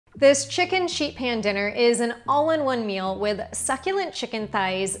This chicken sheet pan dinner is an all-in-one meal with succulent chicken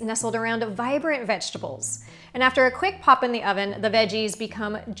thighs nestled around vibrant vegetables. And after a quick pop in the oven, the veggies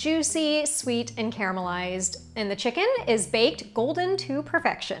become juicy, sweet, and caramelized, and the chicken is baked golden to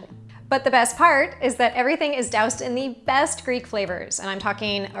perfection. But the best part is that everything is doused in the best Greek flavors, and I'm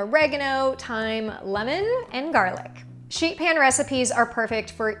talking oregano, thyme, lemon, and garlic. Sheet pan recipes are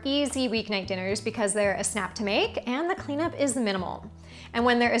perfect for easy weeknight dinners because they're a snap to make and the cleanup is minimal. And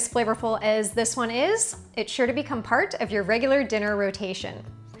when they're as flavorful as this one is, it's sure to become part of your regular dinner rotation.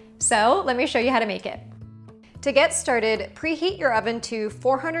 So let me show you how to make it. To get started, preheat your oven to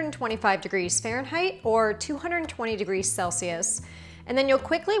 425 degrees Fahrenheit or 220 degrees Celsius, and then you'll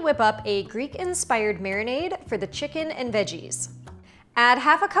quickly whip up a Greek-inspired marinade for the chicken and veggies. Add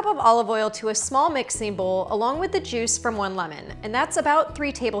half a cup of olive oil to a small mixing bowl along with the juice from 1 lemon, and that's about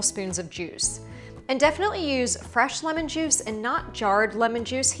 3 tablespoons of juice. And definitely use fresh lemon juice and not jarred lemon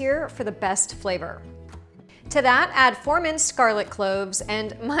juice here for the best flavor. To that, add 4 minced garlic cloves,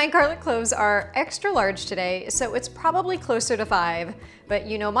 and my garlic cloves are extra large today, so it's probably closer to 5, but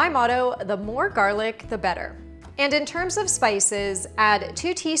you know my motto, the more garlic, the better. And in terms of spices, add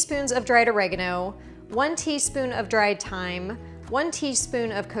 2 teaspoons of dried oregano, 1 teaspoon of dried thyme, 1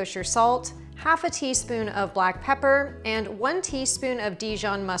 teaspoon of kosher salt, half a teaspoon of black pepper, and 1 teaspoon of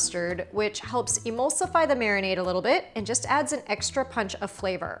Dijon mustard, which helps emulsify the marinade a little bit and just adds an extra punch of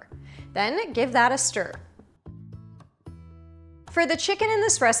flavor. Then give that a stir. For the chicken in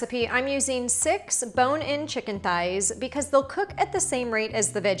this recipe, I'm using 6 bone-in chicken thighs because they'll cook at the same rate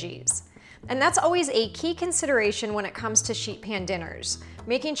as the veggies. And that's always a key consideration when it comes to sheet pan dinners,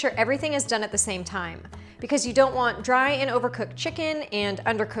 making sure everything is done at the same time, because you don't want dry and overcooked chicken and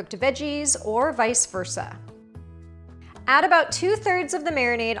undercooked veggies, or vice versa. Add about 2/3 of the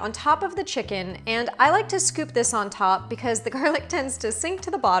marinade on top of the chicken, and I like to scoop this on top because the garlic tends to sink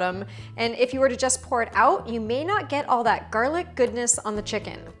to the bottom, and if you were to just pour it out, you may not get all that garlic goodness on the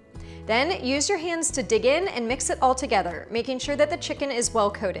chicken. Then use your hands to dig in and mix it all together, making sure that the chicken is well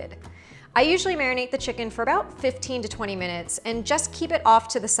coated. I usually marinate the chicken for about 15 to 20 minutes and just keep it off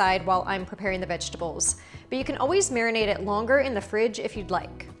to the side while I'm preparing the vegetables, but you can always marinate it longer in the fridge if you'd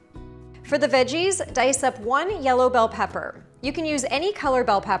like. For the veggies, dice up 1 yellow bell pepper. You can use any color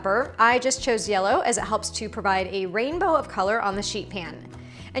bell pepper. I just chose yellow as it helps to provide a rainbow of color on the sheet pan.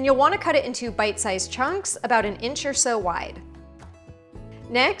 And you'll want to cut it into bite-sized chunks about 1 inch or so wide.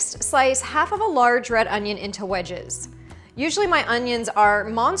 Next, slice half of a large red onion into wedges. Usually my onions are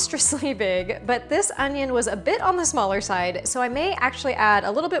monstrously big, but this onion was a bit on the smaller side, so I may actually add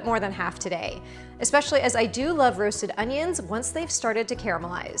a little bit more than half today, especially as I do love roasted onions once they've started to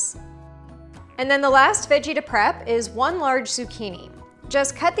caramelize. And then the last veggie to prep is 1 large zucchini.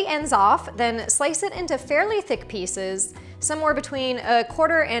 Just cut the ends off, then slice it into fairly thick pieces, somewhere between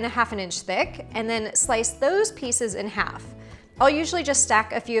 1/4 and 1/2 inch thick, and then slice those pieces in half. I'll usually just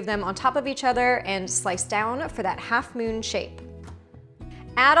stack a few of them on top of each other and slice down for that half moon shape.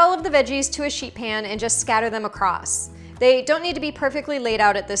 Add all of the veggies to a sheet pan and just scatter them across. They don't need to be perfectly laid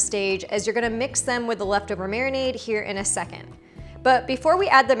out at this stage as you're gonna mix them with the leftover marinade here in a second. But before we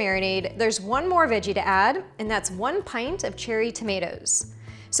add the marinade, there's 1 more veggie to add, and that's 1 pint of cherry tomatoes.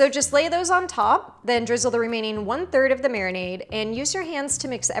 So just lay those on top, then drizzle the remaining 1/3 of the marinade and use your hands to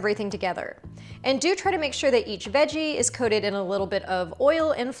mix everything together. And do try to make sure that each veggie is coated in a little bit of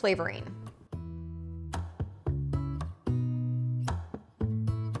oil and flavoring.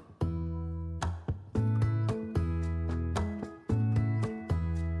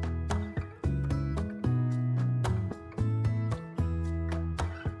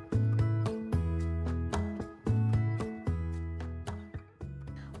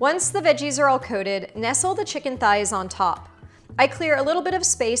 Once the veggies are all coated, nestle the chicken thighs on top. I clear a little bit of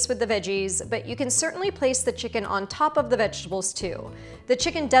space with the veggies, but you can certainly place the chicken on top of the vegetables too. The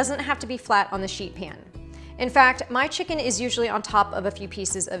chicken doesn't have to be flat on the sheet pan. In fact, my chicken is usually on top of a few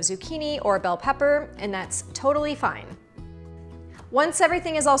pieces of zucchini or bell pepper, and that's totally fine. Once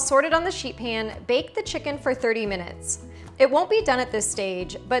everything is all sorted on the sheet pan, bake the chicken for 30 minutes. It won't be done at this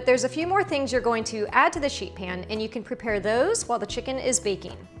stage, but there's a few more things you're going to add to the sheet pan, and you can prepare those while the chicken is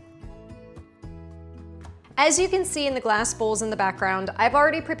baking. As you can see in the glass bowls in the background, I've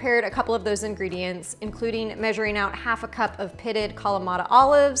already prepared a couple of those ingredients, including measuring out half a cup of pitted Kalamata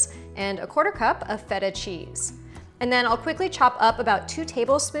olives and 1/4 cup of feta cheese. And then I'll quickly chop up about 2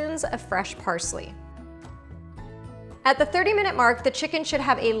 tablespoons of fresh parsley. At the 30-minute mark, the chicken should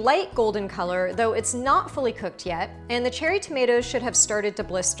have a light golden color, though it's not fully cooked yet, and the cherry tomatoes should have started to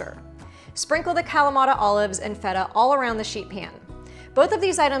blister. Sprinkle the Kalamata olives and feta all around the sheet pan. Both of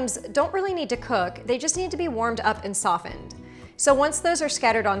these items don't really need to cook, they just need to be warmed up and softened. So once those are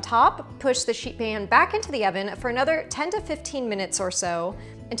scattered on top, push the sheet pan back into the oven for another 10 to 15 minutes or so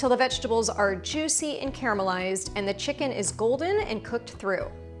until the vegetables are juicy and caramelized and the chicken is golden and cooked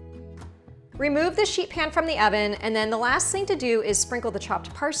through. Remove the sheet pan from the oven, and then the last thing to do is sprinkle the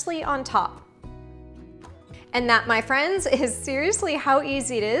chopped parsley on top. And that, my friends, is seriously how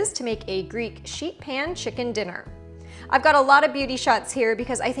easy it is to make a Greek sheet pan chicken dinner. I've got a lot of beauty shots here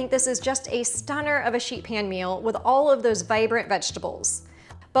because I think this is just a stunner of a sheet pan meal with all of those vibrant vegetables.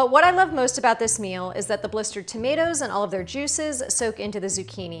 But what I love most about this meal is that the blistered tomatoes and all of their juices soak into the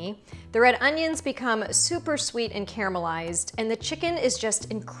zucchini, the red onions become super sweet and caramelized, and the chicken is just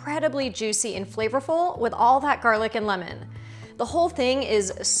incredibly juicy and flavorful with all that garlic and lemon. The whole thing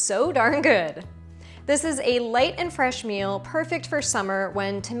is so darn good. This is a light and fresh meal, perfect for summer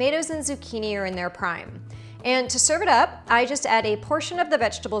when tomatoes and zucchini are in their prime. And to serve it up, I just add a portion of the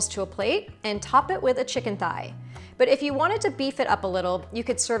vegetables to a plate and top it with a chicken thigh. But if you wanted to beef it up a little, you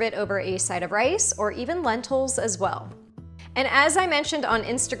could serve it over a side of rice or even lentils as well. And as I mentioned on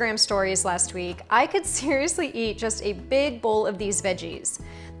Instagram stories last week, I could seriously eat just a big bowl of these veggies.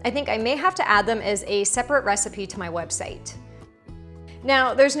 I think I may have to add them as a separate recipe to my website.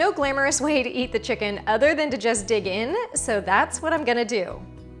 Now, there's no glamorous way to eat the chicken other than to just dig in, so that's what I'm gonna do.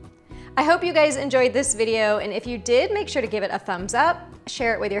 I hope you guys enjoyed this video, and if you did, make sure to give it a thumbs up,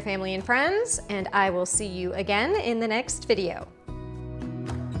 share it with your family and friends, and I will see you again in the next video.